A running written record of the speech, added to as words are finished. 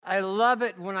I love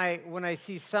it when I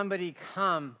see somebody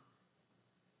come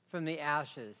from the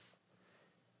ashes.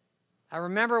 I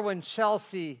remember when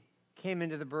Chelsea came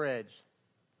into the bridge.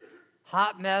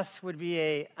 Hot mess would be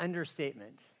an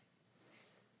understatement.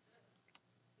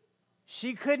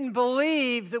 She couldn't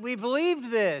believe that we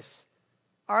believed this.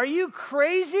 Are you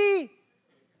crazy?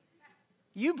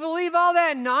 You believe all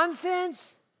that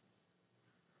nonsense?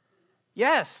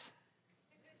 Yes,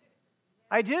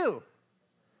 I do.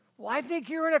 Well, I think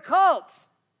you're in a cult.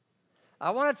 I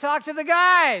want to talk to the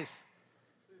guys.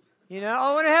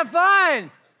 I want to have fun.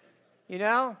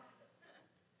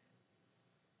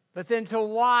 But then to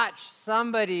watch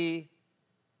somebody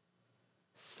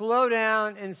slow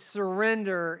down and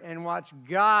surrender and watch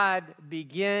God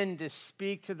begin to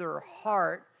speak to their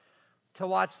heart, to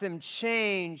watch them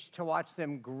change, to watch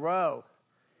them grow,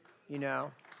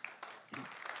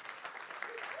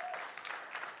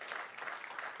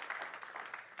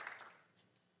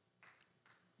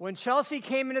 When Chelsea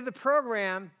came into the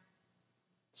program,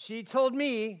 she told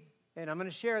me, and I'm going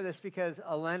to share this because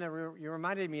Elena, you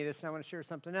reminded me of this, and I want to share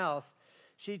something else.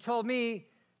 She told me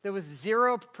there was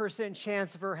 0%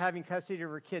 chance of her having custody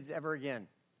of her kids ever again.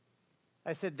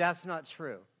 I said, that's not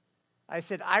true. I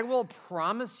said, I will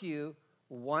promise you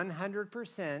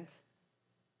 100%,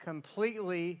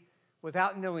 completely,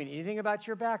 without knowing anything about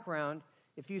your background,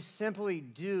 if you simply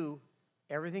do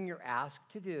everything you're asked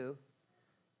to do,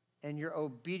 and you're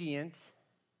obedient,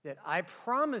 that I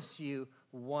promise you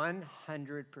 100%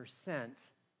 that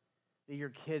your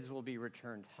kids will be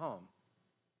returned home.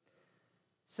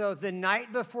 So the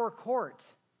night before court,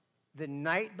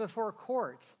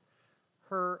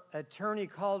 her attorney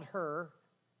called her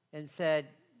and said,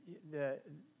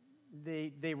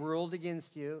 they ruled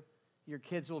against you. Your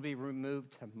kids will be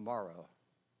removed tomorrow.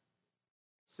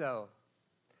 So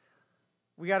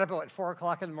we got up at 4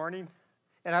 o'clock in the morning.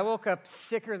 And I woke up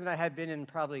sicker than I had been in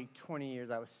probably 20 years.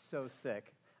 I was so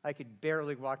sick. I could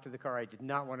barely walk to the car. I did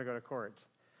not want to go to court.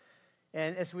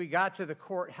 And as we got to the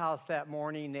courthouse that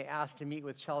morning, they asked to meet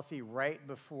with Chelsea right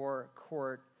before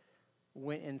court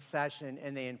went in session,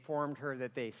 and they informed her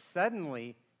that they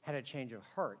suddenly had a change of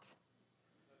heart.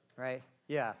 Right?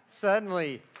 Yeah,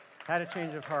 suddenly had a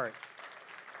change of heart.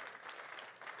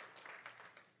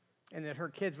 And that her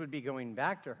kids would be going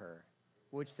back to her,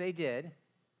 which they did.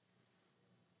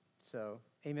 So,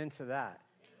 amen to that,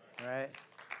 right?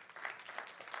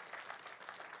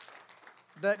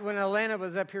 But when Elena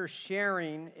was up here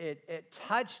sharing, it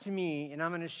touched me, and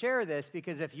I'm going to share this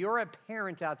because if you're a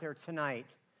parent out there tonight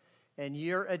and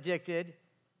you're addicted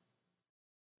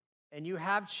and you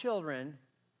have children,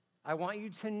 I want you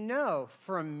to know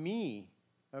from me,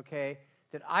 okay,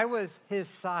 that I was his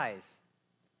size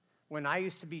when I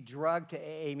used to be drugged to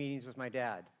AA meetings with my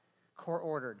dad,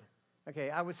 court-ordered. Okay,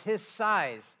 I was his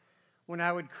size when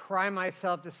I would cry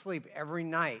myself to sleep every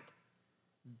night,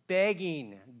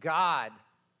 begging God,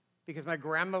 because my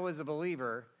grandma was a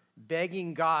believer,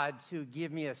 begging God to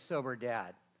give me a sober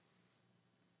dad.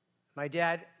 My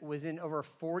dad was in over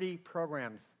 40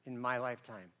 programs in my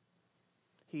lifetime.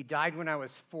 He died when I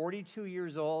was 42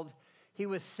 years old. He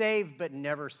was saved but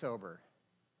never sober.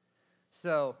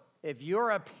 So if you're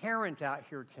a parent out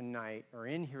here tonight or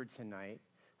in here tonight,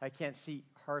 I can't see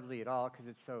hardly at all because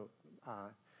it's so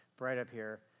bright up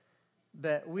here.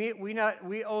 But we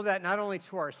owe that not only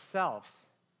to ourselves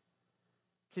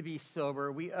to be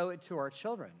sober, we owe it to our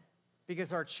children.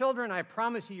 Because our children, I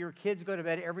promise you, your kids go to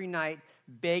bed every night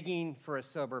begging for a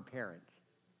sober parent.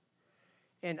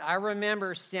 And I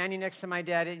remember standing next to my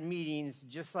dad at meetings,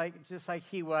 just like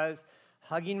he was,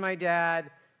 hugging my dad,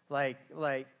 like,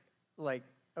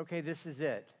 okay, this is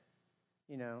it.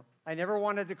 I never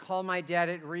wanted to call my dad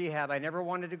at rehab. I never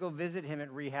wanted to go visit him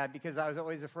at rehab because I was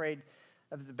always afraid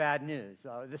of the bad news.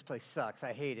 Oh, this place sucks.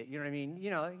 I hate it. You know what I mean?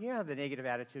 You have the negative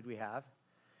attitude we have.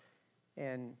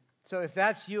 And so if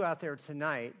that's you out there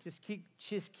tonight, just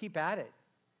keep at it.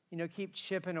 Keep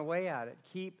chipping away at it.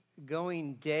 Keep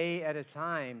going day at a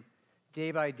time,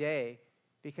 day by day,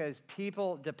 because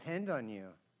people depend on you.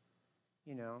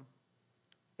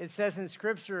 It says in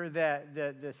Scripture that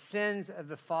the sins of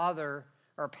the father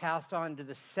are passed on to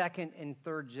the second and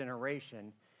third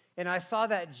generation. And I saw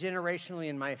that generationally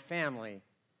in my family.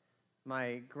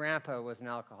 My grandpa was an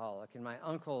alcoholic, and my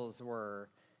uncles were,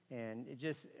 and it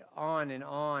just on and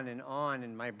on and on,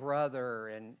 and my brother,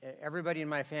 and everybody in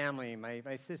my family,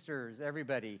 my sisters,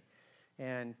 everybody.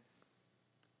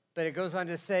 But it goes on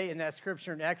to say in that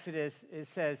scripture in Exodus, it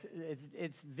says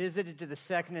it's visited to the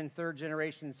second and third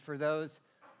generations for those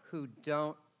who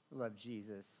don't love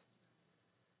Jesus.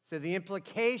 So the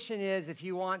implication is if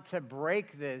you want to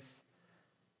break this,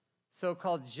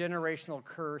 so-called generational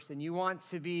curse, and you want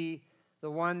to be the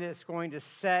one that's going to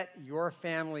set your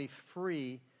family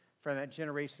free from that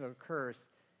generational curse,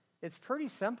 it's pretty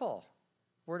simple.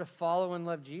 We're to follow and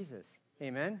love Jesus.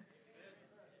 Amen?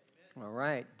 All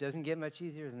right. Doesn't get much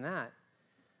easier than that.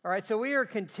 All right, so we are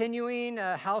continuing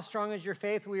How Strong is Your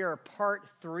Faith? We are part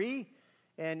 3.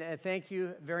 And thank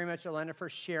you very much, Elena, for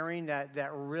sharing that. It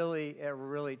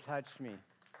really touched me.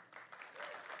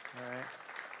 All right.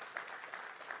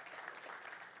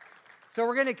 So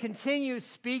we're going to continue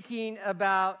speaking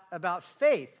about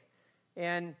faith.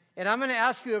 And I'm going to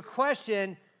ask you a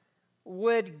question.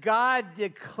 Would God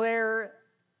declare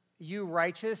you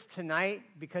righteous tonight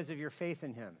because of your faith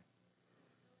in him?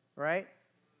 Right?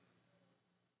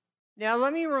 Now,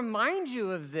 let me remind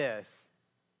you of this.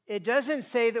 It doesn't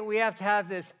say that we have to have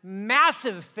this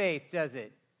massive faith, does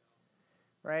it?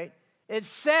 Right? It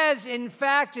says, in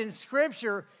fact, in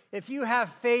Scripture, if you have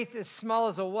faith as small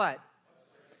as a what?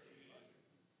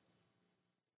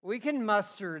 We can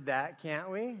muster that, can't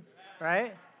we?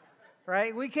 Right?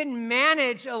 Right? We can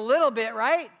manage a little bit,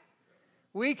 right?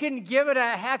 We can give it a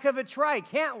heck of a try,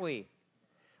 can't we?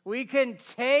 We can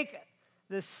take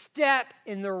the step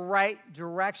in the right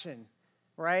direction,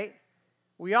 right?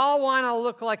 We all want to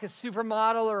look like a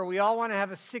supermodel, or we all want to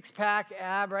have a six-pack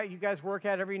ab, right? You guys work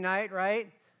out every night,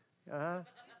 right? All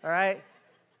right?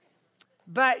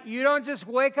 But you don't just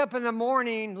wake up in the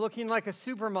morning looking like a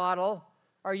supermodel,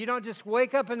 or you don't just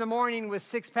wake up in the morning with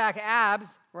six-pack abs,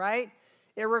 right?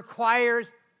 It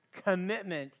requires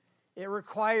commitment. It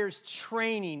requires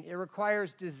training. It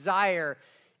requires desire.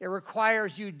 It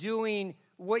requires you doing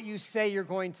what you say you're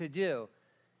going to do.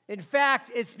 In fact,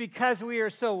 it's because we are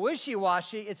so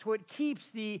wishy-washy, it's what keeps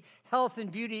the health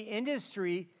and beauty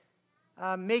industry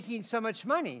making so much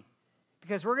money.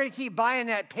 Because we're going to keep buying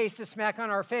that paste to smack on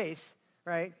our face,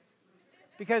 right?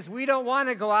 Because we don't want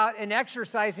to go out and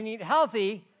exercise and eat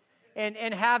healthy and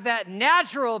have that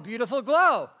natural, beautiful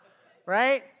glow,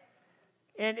 right?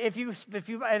 And if you,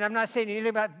 and I'm not saying anything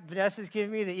about Vanessa's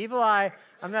giving me the evil eye.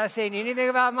 I'm not saying anything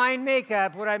about mind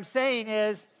makeup. What I'm saying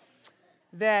is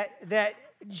that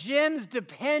gyms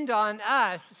depend on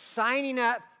us signing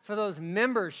up for those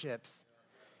memberships,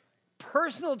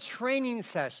 personal training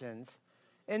sessions,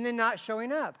 and then not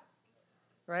showing up,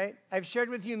 right? I've shared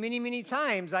with you many, many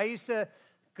times. I used to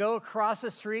go across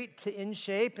the street to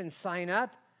InShape and sign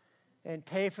up and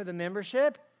pay for the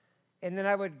membership, and then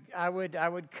I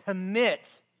would commit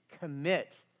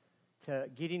to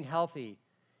getting healthy,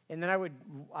 and then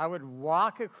I would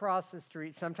walk across the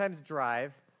street, sometimes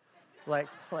drive, like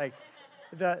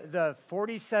the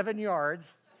 47 yards,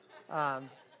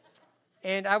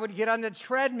 and I would get on the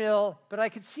treadmill, but I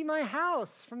could see my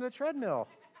house from the treadmill,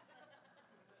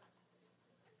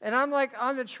 and I'm like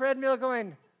on the treadmill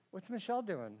going, "What's Michelle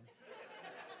doing?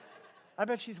 I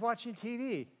bet she's watching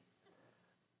TV."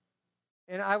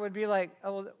 And I would be like,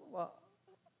 "Oh, well,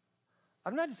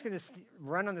 I'm not just going to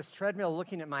run on this treadmill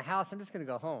looking at my house. I'm just going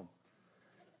to go home."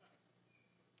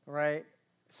 Right?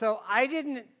 So I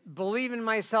didn't believe in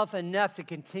myself enough to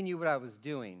continue what I was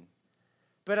doing.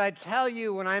 But I tell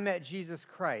you, when I met Jesus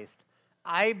Christ,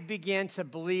 I began to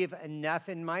believe enough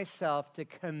in myself to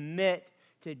commit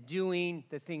to doing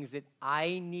the things that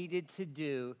I needed to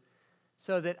do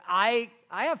so that I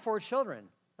have 4 children,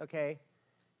 okay?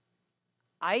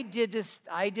 I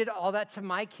did all that to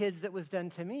my kids that was done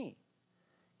to me,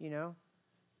 you know?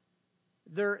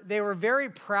 They were very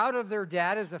proud of their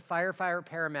dad as a firefighter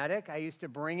paramedic. I used to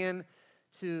bring him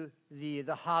to the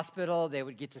hospital. They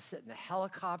would get to sit in the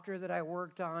helicopter that I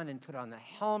worked on and put on the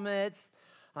helmets.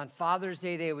 On Father's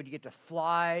Day, they would get to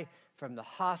fly from the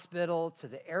hospital to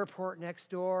the airport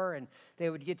next door, and they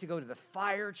would get to go to the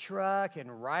fire truck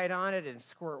and ride on it and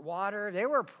squirt water. They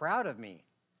were proud of me,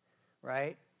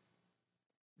 right?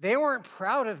 They weren't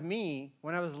proud of me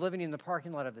when I was living in the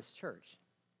parking lot of this church,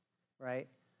 right?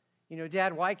 You know,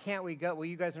 Dad, why can't we go? Well,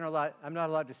 you guys are not allowed. I'm not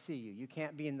allowed to see you. You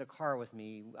can't be in the car with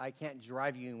me. I can't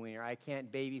drive you anywhere. I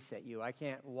can't babysit you. I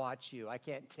can't watch you. I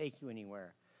can't take you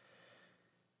anywhere.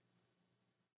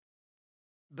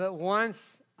 But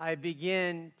once I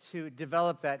begin to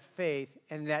develop that faith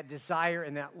and that desire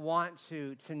and that want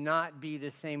to not be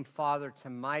the same father to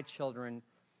my children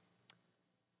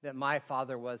that my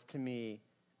father was to me,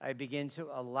 I begin to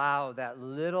allow that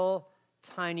little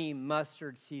tiny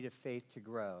mustard seed of faith to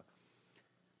grow.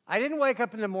 I didn't wake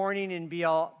up in the morning and be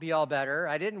all better.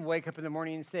 I didn't wake up in the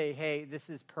morning and say, "Hey, this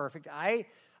is perfect." I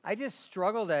just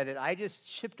struggled at it. I just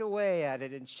chipped away at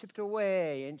it and chipped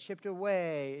away and chipped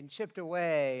away and chipped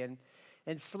away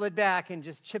and slid back and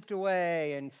just chipped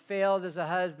away and failed as a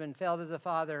husband, failed as a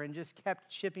father, and just kept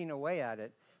chipping away at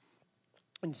it.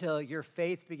 until your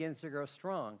faith begins to grow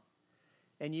strong.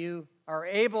 And you are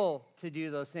able to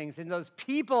do those things. And those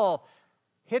people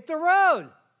hit the road.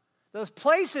 Those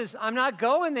places, I'm not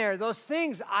going there. Those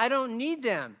things, I don't need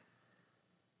them.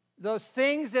 Those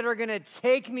things that are going to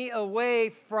take me away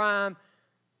from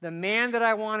the man that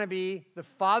I want to be, the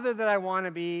father that I want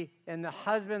to be, and the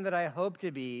husband that I hope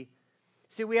to be.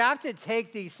 See, we have to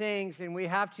take these things and we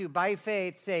have to, by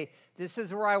faith, say, this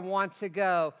is where I want to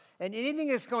go. And anything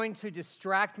that's going to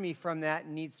distract me from that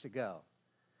needs to go.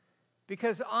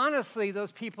 Because honestly,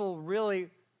 those people really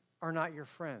are not your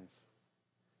friends.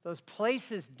 Those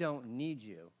places don't need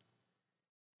you.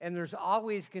 And there's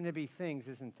always going to be things,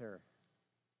 isn't there?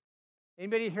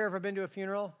 Anybody here ever been to a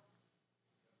funeral?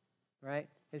 Right?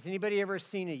 Has anybody ever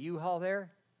seen a U-Haul there?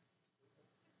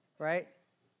 Right?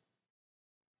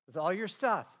 With all your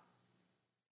stuff.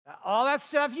 All that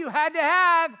stuff you had to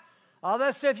have. All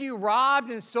that stuff you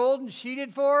robbed and stole and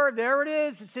cheated for. There it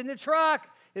is. It's in the truck.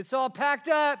 It's all packed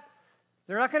up.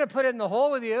 They're not going to put it in the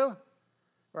hole with you.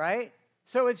 Right?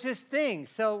 So it's just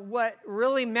things. So what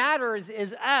really matters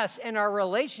is us and our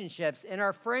relationships and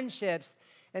our friendships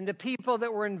and the people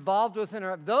that we're involved with.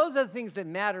 Those are the things that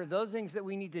matter. Those things that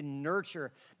we need to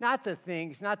nurture. Not the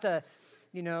things, not the,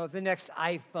 the next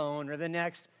iPhone or the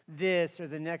next this or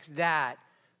the next that,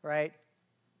 right?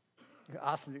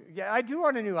 Awesome. Yeah, I do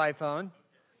want a new iPhone.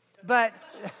 But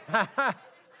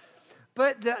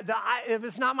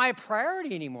it's not my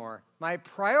priority anymore. My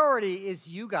priority is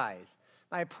you guys.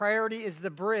 My priority is the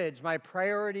bridge. My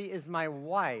priority is my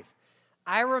wife.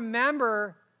 I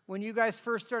remember when you guys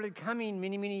first started coming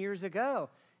many, many years ago,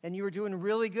 and you were doing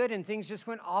really good, and things just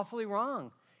went awfully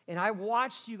wrong. And I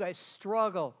watched you guys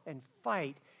struggle and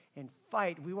fight and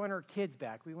fight. We want our kids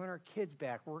back. We want our kids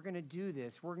back. We're going to do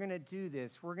this. We're going to do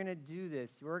this. We're going to do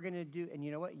this. We're going to do, and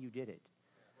you know what? You did it,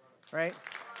 right?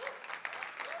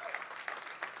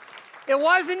 It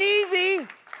wasn't easy.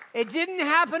 It didn't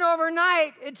happen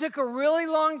overnight. It took a really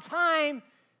long time,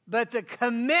 but the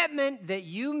commitment that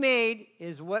you made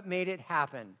is what made it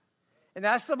happen. And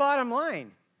that's the bottom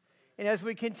line. And as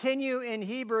we continue in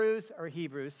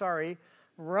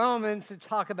Romans to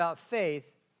talk about faith,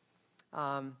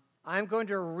 I'm going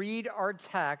to read our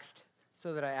text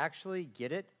so that I actually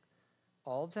get it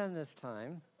all done this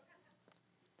time.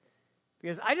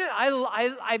 Because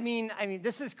I mean,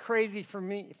 this is crazy for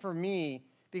me,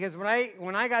 because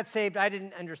when I got saved, I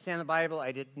didn't understand the Bible.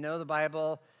 I didn't know the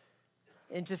Bible.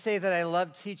 And to say that I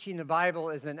love teaching the Bible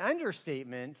is an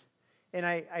understatement. And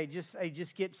I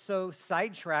just get so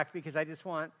sidetracked because I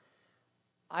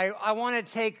want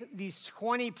to take these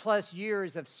 20 plus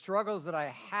years of struggles that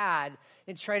I had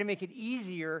and try to make it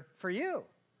easier for you.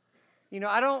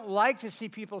 I don't like to see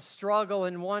people struggle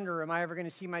and wonder, am I ever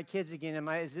going to see my kids again?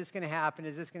 Is this going to happen?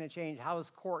 Is this going to change? How is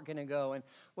court going to go? And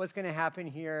what's going to happen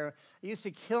here? It used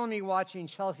to kill me watching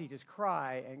Chelsea just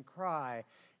cry and cry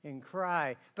and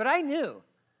cry. But I knew.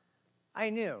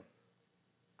 I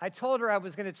told her I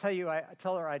was going to tell you,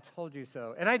 I told you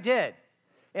so. And I did.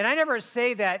 And I never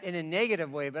say that in a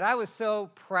negative way, but I was so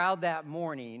proud that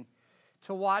morning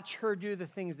to watch her do the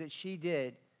things that she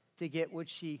did to get what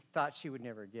she thought she would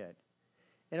never get.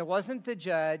 And it wasn't the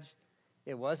judge,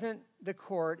 it wasn't the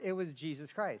court, it was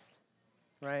Jesus Christ,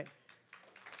 right?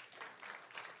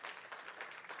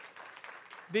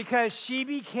 Because she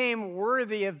became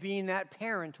worthy of being that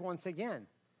parent once again,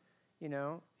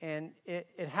 and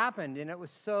it happened, and it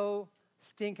was so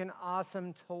stinking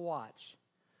awesome to watch.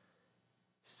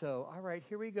 So, all right,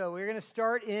 here we go. We're going to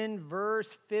start in verse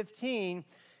 15.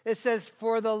 It says,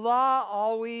 For the law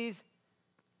always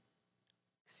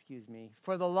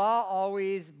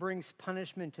brings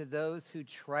punishment to those who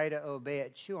try to obey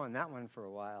it. Chew on that one for a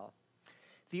while.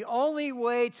 The only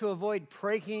way to avoid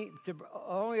breaking the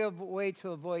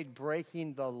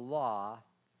law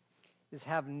is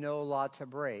have no law to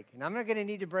break. And I'm not going to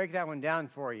need to break that one down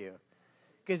for you,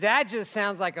 because that just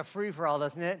sounds like a free-for-all,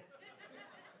 doesn't it?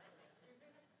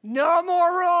 No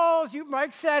more rules.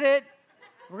 Mike said it.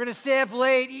 We're going to stay up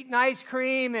late, eat ice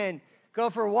cream, and go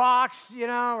for walks,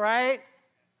 right?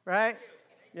 Right?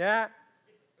 Yeah.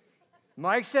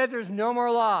 Mike said there's no more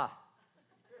law.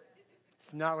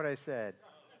 It's not what I said.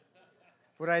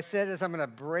 What I said is I'm going to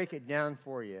break it down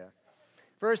for you.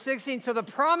 Verse 16, so the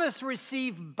promise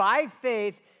received by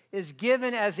faith is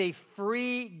given as a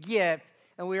free gift,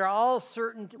 and we are all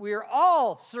certain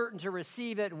to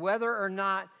receive it, whether or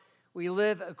not we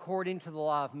live according to the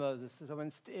law of Moses.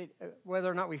 So whether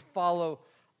or not we follow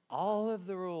all of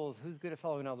the rules. Who's good at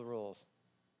following all the rules?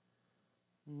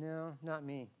 No, not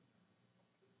me.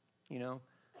 When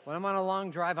I'm on a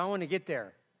long drive, I want to get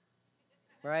there,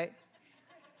 right?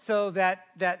 So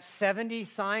that 70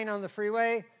 sign on the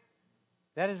freeway,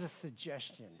 that is a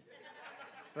suggestion,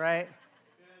 right?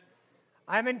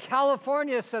 I'm in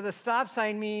California, so the stop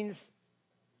sign means,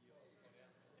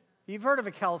 you've heard of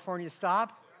a California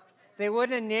stop. They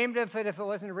wouldn't have named it if it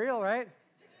wasn't real, right?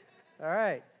 All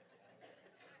right.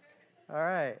 All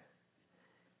right.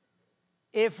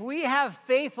 If we have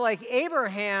faith like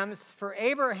Abraham's, for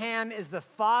Abraham is the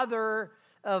father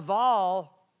of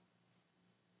all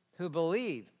who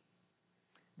believe.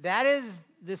 That's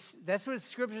what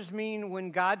scriptures mean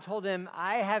when God told him,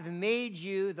 I have made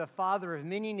you the father of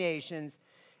many nations.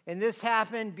 And this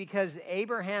happened because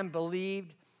Abraham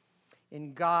believed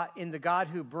in God, in the God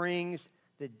who brings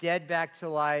the dead back to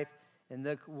life and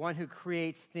the one who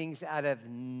creates things out of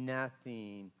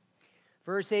nothing.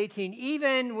 Verse 18,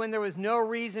 even when there was no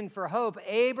reason for hope,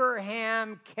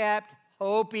 Abraham kept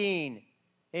hoping.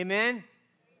 Amen?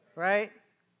 Right?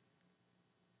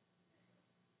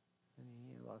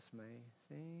 I lost my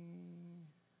thing.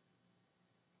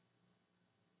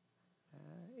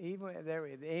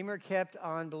 Abraham kept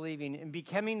on believing and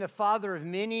becoming the father of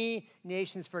many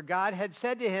nations, for God had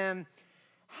said to him,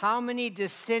 how many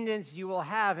descendants you will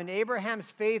have. And Abraham's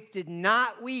faith did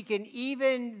not weaken,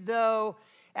 even though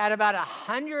at about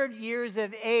 100 years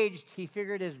of age, he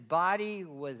figured his body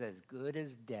was as good as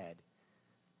dead.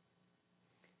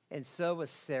 And so was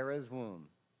Sarah's womb.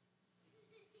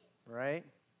 Right?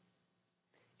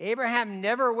 Abraham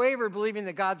never wavered believing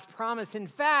that God's promise. In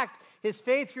fact, his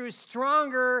faith grew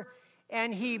stronger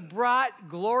and he brought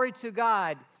glory to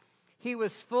God. He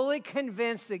was fully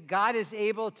convinced that God is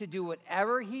able to do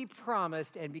whatever he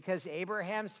promised, and because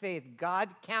Abraham's faith, God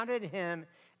counted him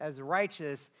as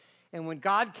righteous. And when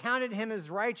God counted him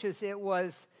as righteous, it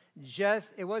wasn't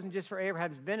just for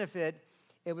Abraham's benefit,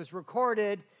 it was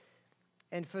recorded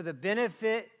and for the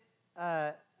benefit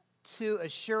to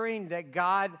assuring that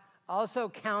God also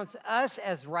counts us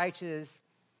as righteous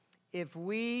if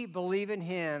we believe in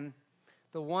him,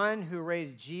 the one who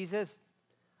raised Jesus,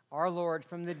 our Lord,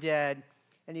 from the dead,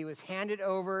 and he was handed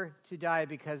over to die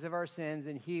because of our sins,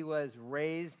 and he was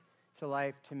raised to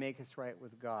life to make us right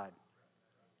with God.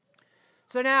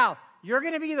 So now, you're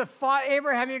going to be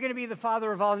Abraham, you're going to be the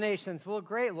father of all nations. Well,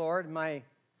 great, Lord. My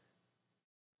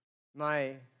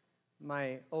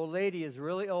old lady is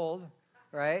really old,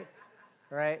 right?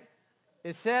 Right?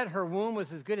 It said her womb was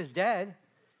as good as dead,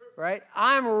 right?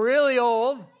 I'm really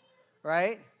old,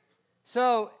 right?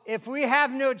 So if we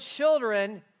have no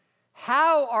children,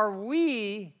 how are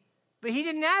we? But he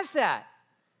didn't ask that.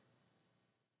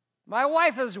 My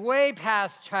wife is way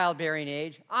past childbearing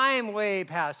age. I am way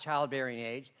past childbearing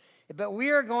age. But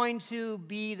we are going to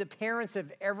be the parents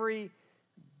of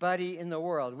everybody in the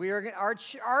world.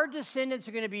 Our descendants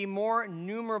are going to be more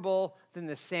numerable than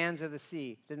the sands of the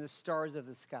sea, than the stars of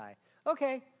the sky.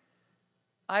 Okay,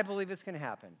 I believe it's going to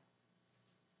happen.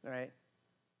 All right?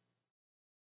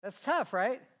 That's tough,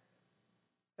 right?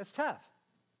 That's tough.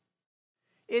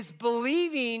 It's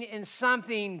believing in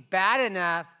something bad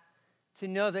enough to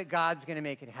know that God's going to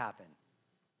make it happen.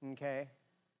 Okay?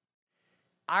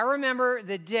 I remember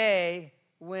the day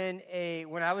when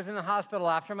I was in the hospital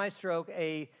after my stroke,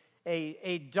 a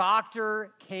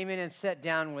doctor came in and sat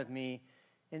down with me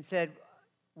and said,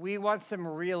 we want some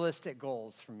realistic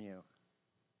goals from you.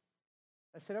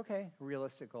 I said, okay,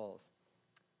 realistic goals.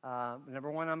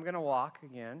 Number one, I'm going to walk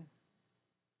again.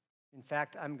 In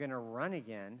fact, I'm going to run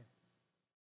again.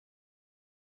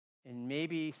 And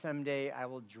maybe someday I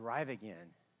will drive again.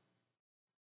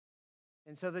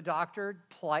 And so the doctor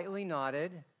politely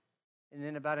nodded. And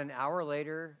then about an hour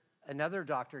later, another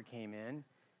doctor came in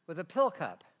with a pill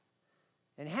cup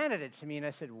and handed it to me. And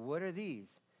I said, what are these?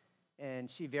 And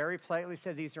she very politely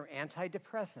said, these are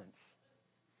antidepressants.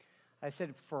 I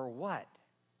said, for what?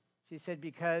 She said,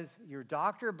 because your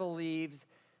doctor believes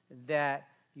that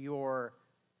your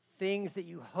things that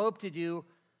you hope to do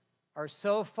are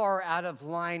so far out of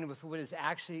line with what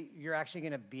you're actually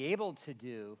going to be able to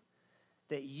do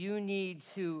that you need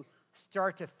to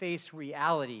start to face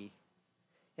reality.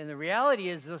 And the reality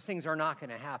is those things are not going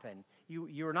to happen.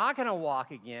 You're not going to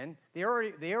walk again. They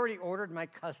already ordered my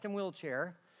custom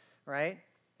wheelchair, right?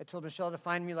 I told Michelle to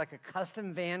find me like a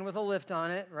custom van with a lift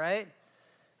on it, right?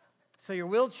 So your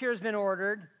wheelchair's been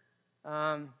ordered.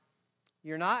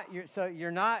 Your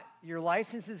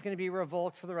license is going to be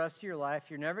revoked for the rest of your life.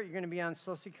 You're going to be on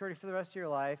Social Security for the rest of your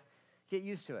life. Get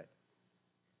used to it,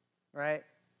 right?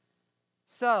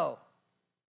 So,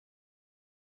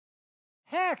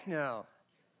 heck no.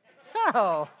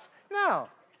 No,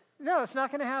 it's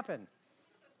not going to happen.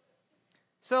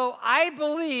 So I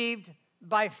believed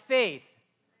by faith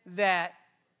that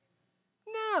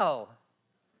no,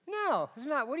 No, it's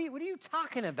not. What are you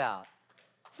talking about?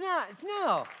 It's not. It's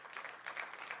no.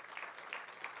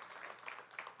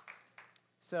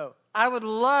 So I would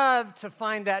love to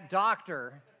find that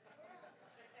doctor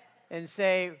and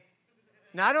say,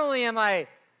 not only am I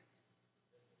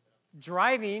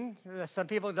driving, some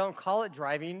people don't call it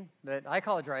driving, but I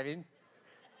call it driving.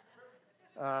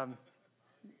 I'm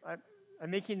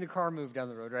making the car move down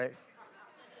the road, right?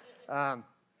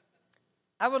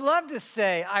 I would love to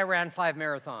say I ran 5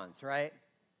 marathons, right?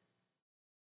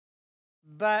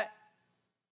 But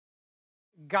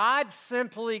God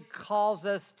simply calls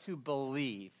us to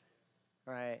believe,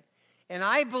 right? And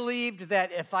I believed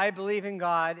that if I believe in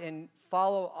God and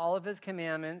follow all of his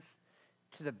commandments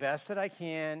to the best that I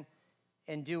can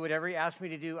and do whatever he asked me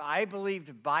to do, I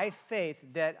believed by faith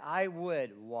that I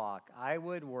would walk, I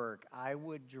would work, I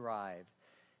would drive,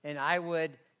 and I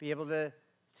would be able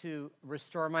to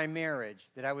restore my marriage,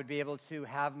 that I would be able to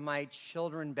have my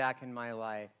children back in my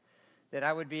life, that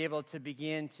I would be able to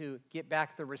begin to get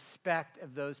back the respect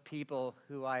of those people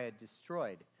who I had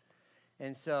destroyed.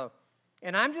 And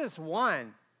I'm just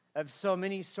one of so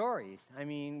many stories. I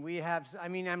mean,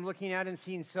 I'm looking at and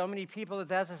seeing so many people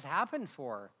that has happened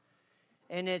for.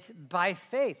 And it's by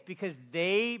faith, because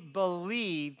they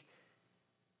believed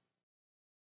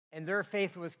and their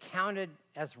faith was counted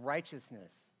as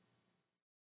righteousness.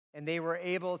 And they were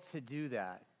able to do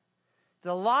that.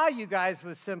 The law, you guys,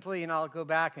 was simply, and I'll go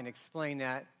back and explain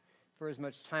that for as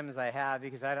much time as I have,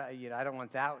 because I don't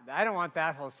want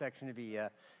that whole section to be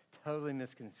totally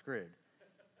misconstrued,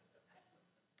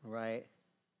 right?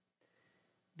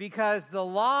 Because the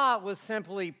law was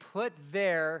simply put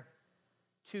there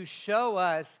to show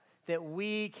us that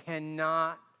we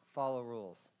cannot follow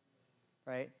rules,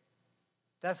 right?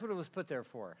 That's what it was put there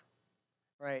for,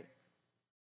 right?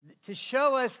 To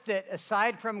show us that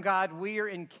aside from God, we are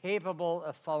incapable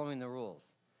of following the rules.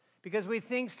 Because we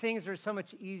think things are so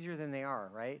much easier than they are,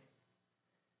 right?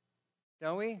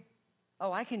 Don't we?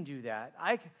 Oh, I can do that.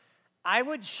 I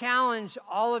would challenge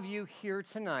all of you here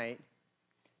tonight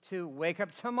to wake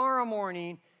up tomorrow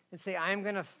morning and say, I'm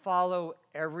going to follow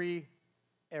every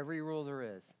rule there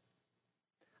is.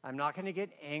 I'm not going to get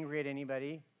angry at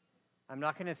anybody. I'm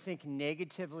not going to think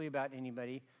negatively about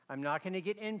anybody. I'm not going to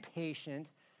get impatient.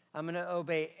 I'm going to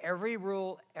obey every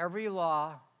rule, every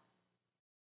law,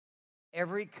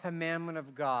 every commandment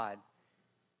of God.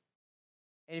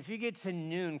 And if you get to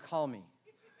noon, call me,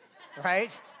 right?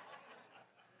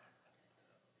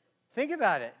 Think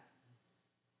about it.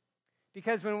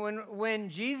 Because when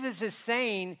Jesus is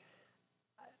saying,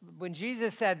 when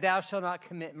Jesus said, thou shalt not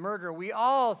commit murder, we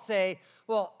all say,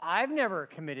 well, I've never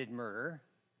committed murder.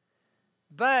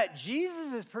 But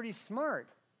Jesus is pretty smart.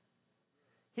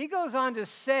 He goes on to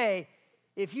say,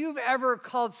 if you've ever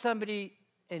called somebody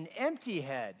an empty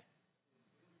head,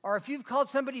 or if you've called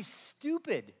somebody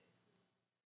stupid,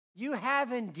 you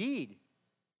have indeed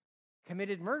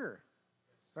committed murder,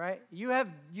 right? You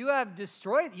have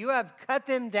destroyed, you have cut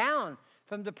them down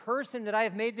from the person that I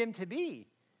have made them to be.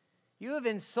 You have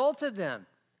insulted them,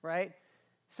 right?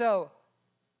 So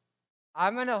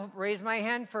I'm going to raise my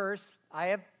hand first. I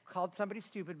have called somebody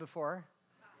stupid before,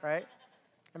 right?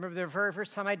 I remember the very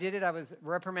first time I did it, I was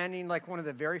reprimanding like one of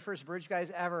the very first bridge guys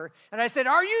ever. And I said,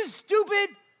 are you stupid?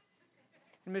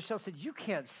 And Michelle said, you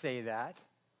can't say that.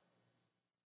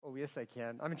 Oh, yes, I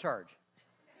can. I'm in charge.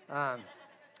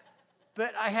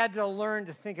 But I had to learn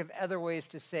to think of other ways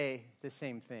to say the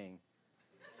same thing.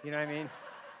 You know what I mean?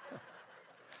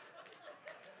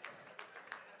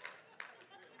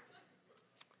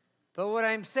 But what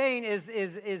I'm saying is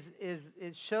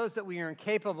it shows that we are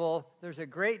incapable. There's a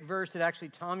great verse that actually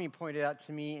Tommy pointed out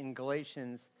to me in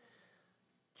Galatians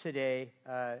today,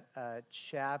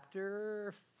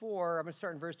 chapter 4. I'm going to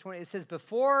start in verse 20. It says,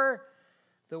 before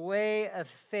the way of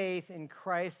faith in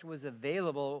Christ was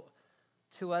available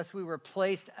to us, we were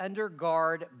placed under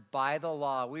guard by the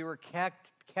law. We were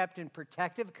kept in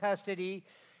protective custody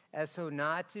as so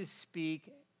not to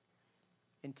speak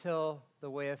until the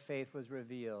way of faith was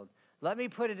revealed. Let me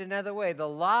put it another way. The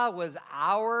law was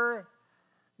our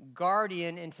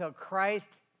guardian until Christ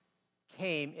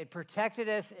came. It protected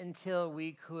us until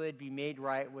we could be made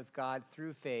right with God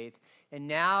through faith. And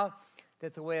now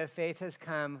that the way of faith has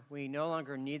come, we no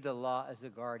longer need the law as a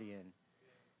guardian.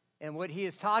 And what he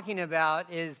is talking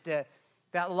about is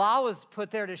that law was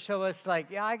put there to show us, like,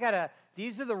 yeah,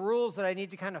 these are the rules that I need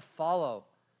to kind of follow.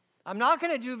 I'm not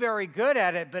going to do very good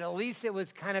at it, but at least it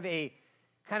was kind of a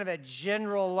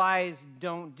generalized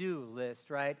don't do list,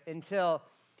 right? And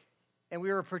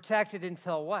we were protected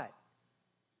until what?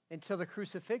 Until the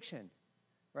crucifixion,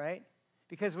 right?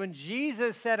 Because when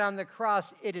Jesus said on the cross,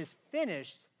 it is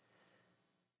finished,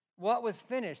 what was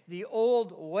finished. The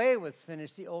old way was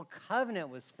finished. The old covenant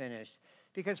was finished.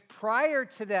 Because prior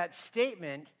to that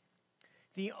statement,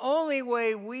 the only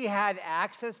way we had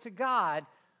access to God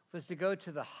was to go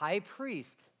to the high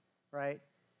priest, right?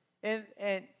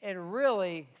 And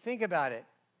really, think about it.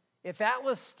 If that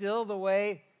was still the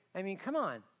way, I mean, come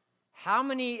on. How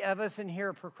many of us in here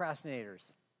are procrastinators?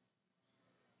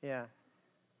 Yeah,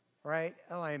 right?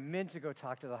 Oh, I meant to go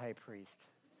talk to the high priest.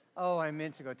 Oh, I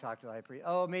meant to go talk to the high priest.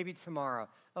 Oh, maybe tomorrow.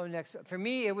 Oh, next. For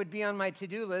me, it would be on my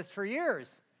to-do list for years,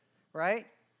 right?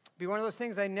 Be one of those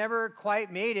things I never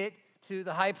quite made it to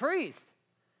the high priest.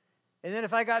 And then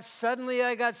if I got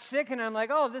sick and I'm like,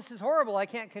 oh, this is horrible. I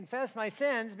can't confess my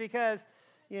sins because,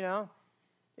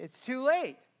 it's too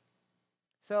late.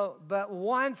 So, but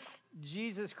once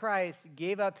Jesus Christ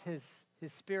gave up his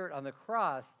spirit on the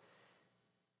cross,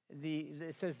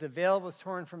 it says the veil was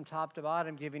torn from top to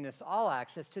bottom, giving us all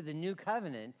access to the new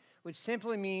covenant, which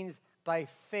simply means by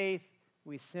faith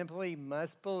we simply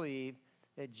must believe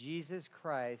that Jesus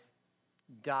Christ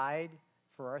died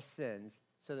for our sins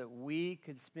so that we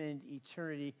could spend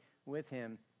eternity with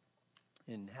him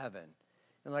in heaven.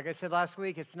 And like I said last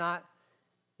week, it's not,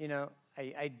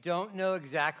 I don't know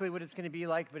exactly what it's going to be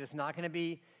like, but it's not going to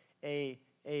be a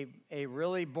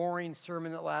really boring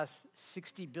sermon that lasts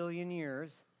 60 billion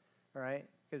years, right?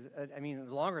 Because,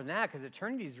 longer than that, because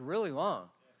eternity is really long,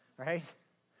 right?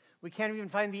 We can't even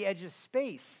find the edge of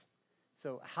space.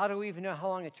 So how do we even know how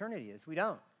long eternity is? We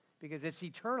don't, because it's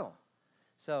eternal.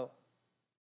 So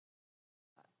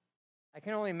I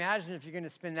can only imagine if you're going to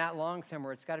spend that long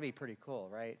somewhere, it's got to be pretty cool,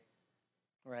 right?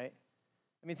 Right?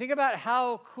 Think about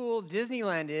how cool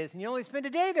Disneyland is, and you only spend a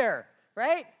day there,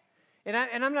 right? And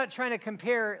I'm not trying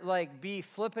to be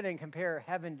flippant and compare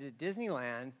heaven to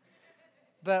Disneyland,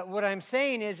 but what I'm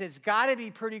saying is it's got to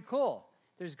be pretty cool.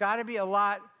 There's got to be a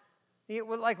lot.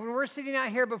 Like when we're sitting out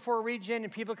here before Regen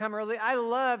and people come early, I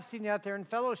love sitting out there and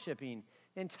fellowshipping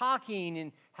and talking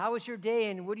and how was your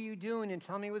day and what are you doing and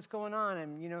tell me what's going on.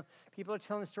 And, people are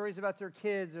telling stories about their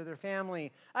kids or their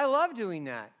family. I love doing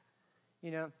that.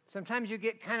 Sometimes you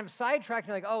get kind of sidetracked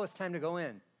and like, oh, it's time to go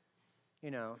in,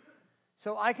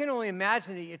 So I can only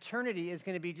imagine that eternity is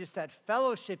going to be just that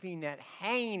fellowshipping, that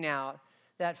hanging out,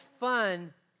 that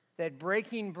fun, that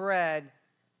breaking bread,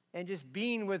 and just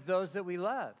being with those that we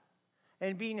love.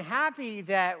 And being happy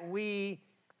that we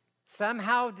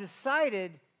somehow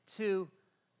decided to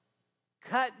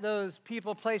cut those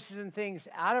people, places, and things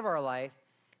out of our life.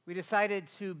 We decided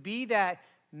to be that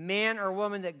man or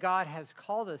woman that God has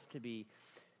called us to be.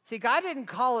 See, God didn't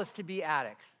call us to be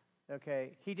addicts,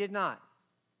 okay? He did not.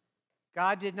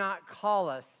 God did not call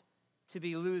us to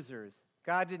be losers.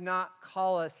 God did not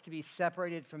call us to be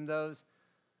separated from those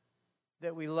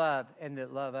that we love and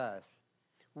that love us.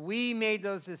 We made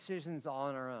those decisions all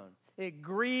on our own. It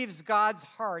grieves God's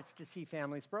hearts to see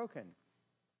families broken.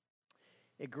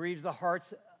 It grieves the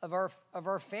hearts of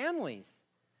our families,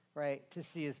 right, to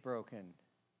see us broken.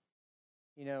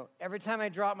 Every time I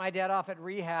dropped my dad off at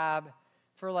rehab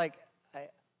for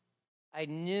I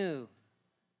knew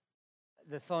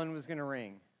the phone was going to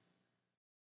ring.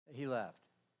 He left.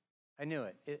 I knew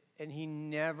it. And he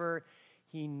never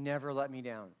let me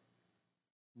down.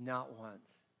 Not once.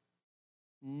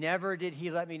 Never did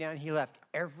he let me down. He left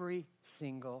every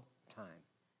single time.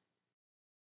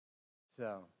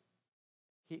 So,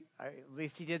 at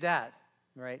least he did that,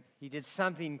 right? He did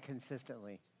something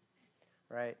consistently,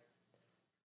 right?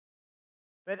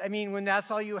 But when that's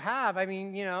all you have,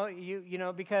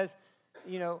 because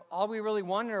all we really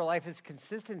want in our life is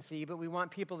consistency, but we want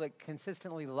people that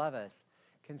consistently love us,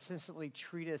 consistently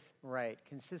treat us right,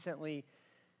 consistently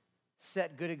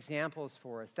set good examples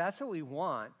for us. That's what we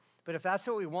want. But if that's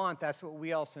what we want, that's what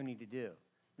we also need to do.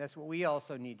 That's what we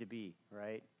also need to be,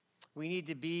 right? We need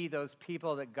to be those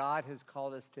people that God has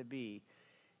called us to be.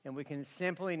 And we can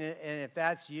simply, and if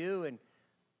that's you, and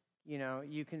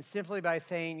you can simply by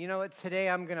saying, you know what, today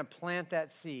I'm going to plant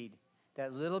that seed,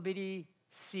 that little bitty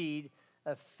seed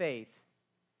of faith,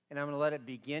 and I'm going to let it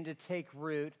begin to take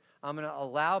root. I'm going to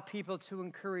allow people to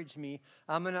encourage me.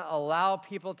 I'm going to allow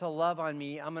people to love on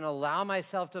me. I'm going to allow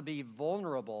myself to be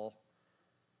vulnerable,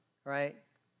 right?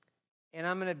 And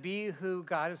I'm going to be who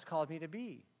God has called me to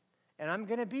be. And I'm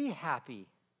going to be happy.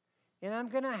 And I'm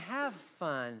going to have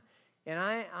fun. And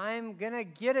I'm going to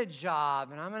get a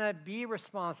job. And I'm going to be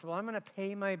responsible. I'm going to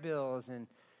pay my bills. And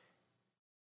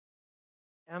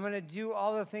I'm going to do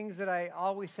all the things that I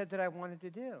always said that I wanted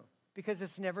to do. Because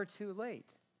it's never too late,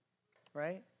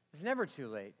 right? It's never too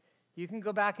late. You can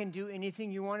go back and do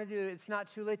anything you want to do. It's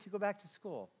not too late to go back to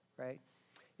school, right?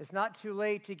 It's not too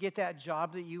late to get that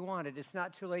job that you wanted. It's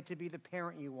not too late to be the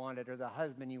parent you wanted, or the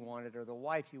husband you wanted, or the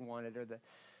wife you wanted, or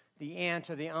the aunt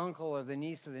or the uncle or the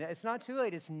niece. It's not too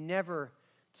late. It's never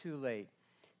too late.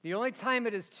 The only time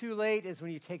it is too late is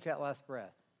when you take that last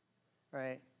breath,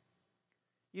 right?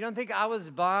 You don't think I was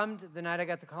bummed the night I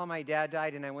got the call my dad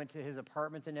died and I went to his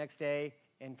apartment the next day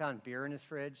and found beer in his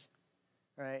fridge,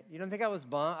 right? You don't think I was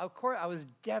bummed? Of course, I was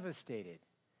devastated,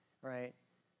 right?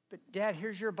 But Dad,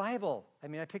 here's your Bible. I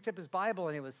mean, I picked up his Bible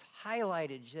and it was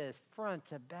highlighted just front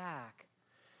to back.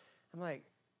 I'm like,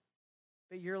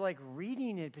 but you're like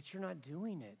reading it, but you're not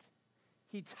doing it.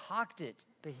 He talked it,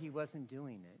 but he wasn't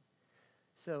doing it.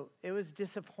 So it was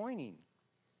disappointing,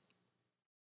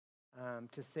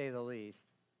 to say the least.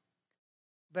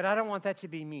 But I don't want that to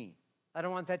be me. I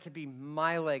don't want that to be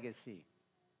my legacy.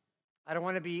 I don't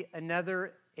want to be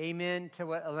another, amen to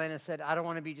what Elena said, I don't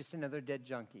want to be just another dead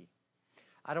junkie.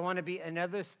 I don't want to be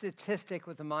another statistic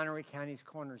with the Monterey County's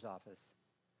coroner's office.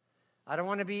 I don't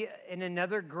want to be in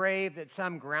another grave that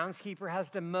some groundskeeper has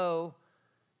to mow,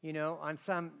 on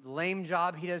some lame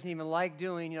job he doesn't even like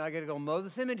doing. I got to go mow the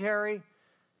cemetery.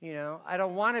 I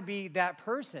don't want to be that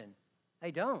person. I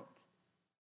don't.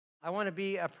 I want to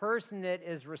be a person that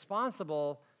is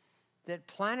responsible, that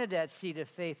planted that seed of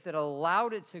faith, that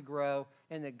allowed it to grow,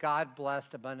 and that God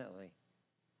blessed abundantly.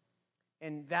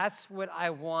 And that's what I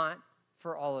want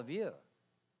for all of you,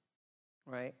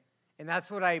 right? And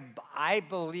that's what I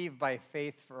believe by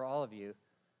faith for all of you.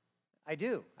 I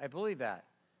do. I believe that.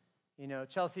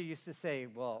 Chelsea used to say,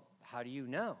 well, how do you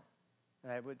know?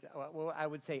 And I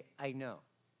would say, I know,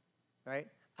 right?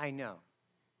 I know.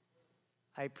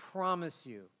 I promise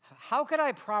you. How could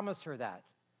I promise her that?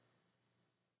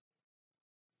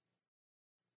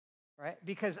 Right?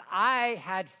 Because I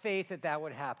had faith that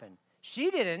would happen.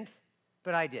 She didn't,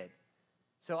 but I did.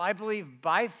 So I believe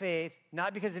by faith,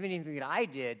 not because of anything that I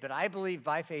did, but I believe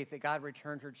by faith that God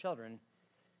returned her children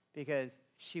because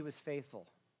she was faithful.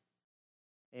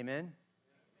 Amen?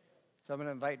 So I'm going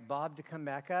to invite Bob to come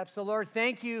back up. So Lord,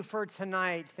 thank you for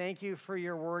tonight. Thank you for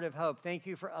your word of hope. Thank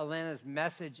you for Elena's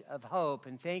message of hope.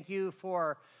 And thank you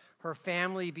for her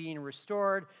family being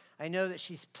restored. I know that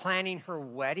she's planning her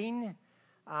wedding.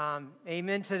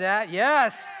 Amen to that.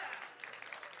 Yes.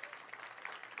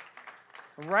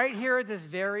 Right here at this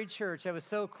very church. It was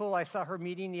so cool. I saw her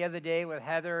meeting the other day with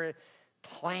Heather,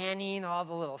 planning all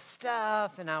the little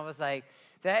stuff. And I was like,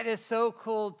 that is so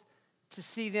cool to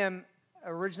see them.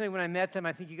 Originally, when I met them,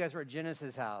 I think you guys were at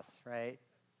Genesis' house, right?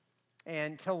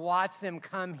 And to watch them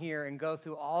come here and go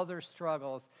through all their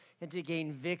struggles and to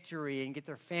gain victory and get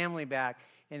their family back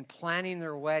and planning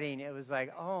their wedding, it was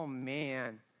like, oh,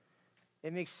 man.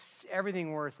 It makes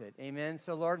everything worth it. Amen?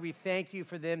 So, Lord, we thank you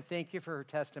for them. Thank you for her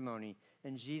testimony.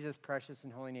 In Jesus' precious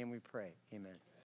and holy name we pray. Amen.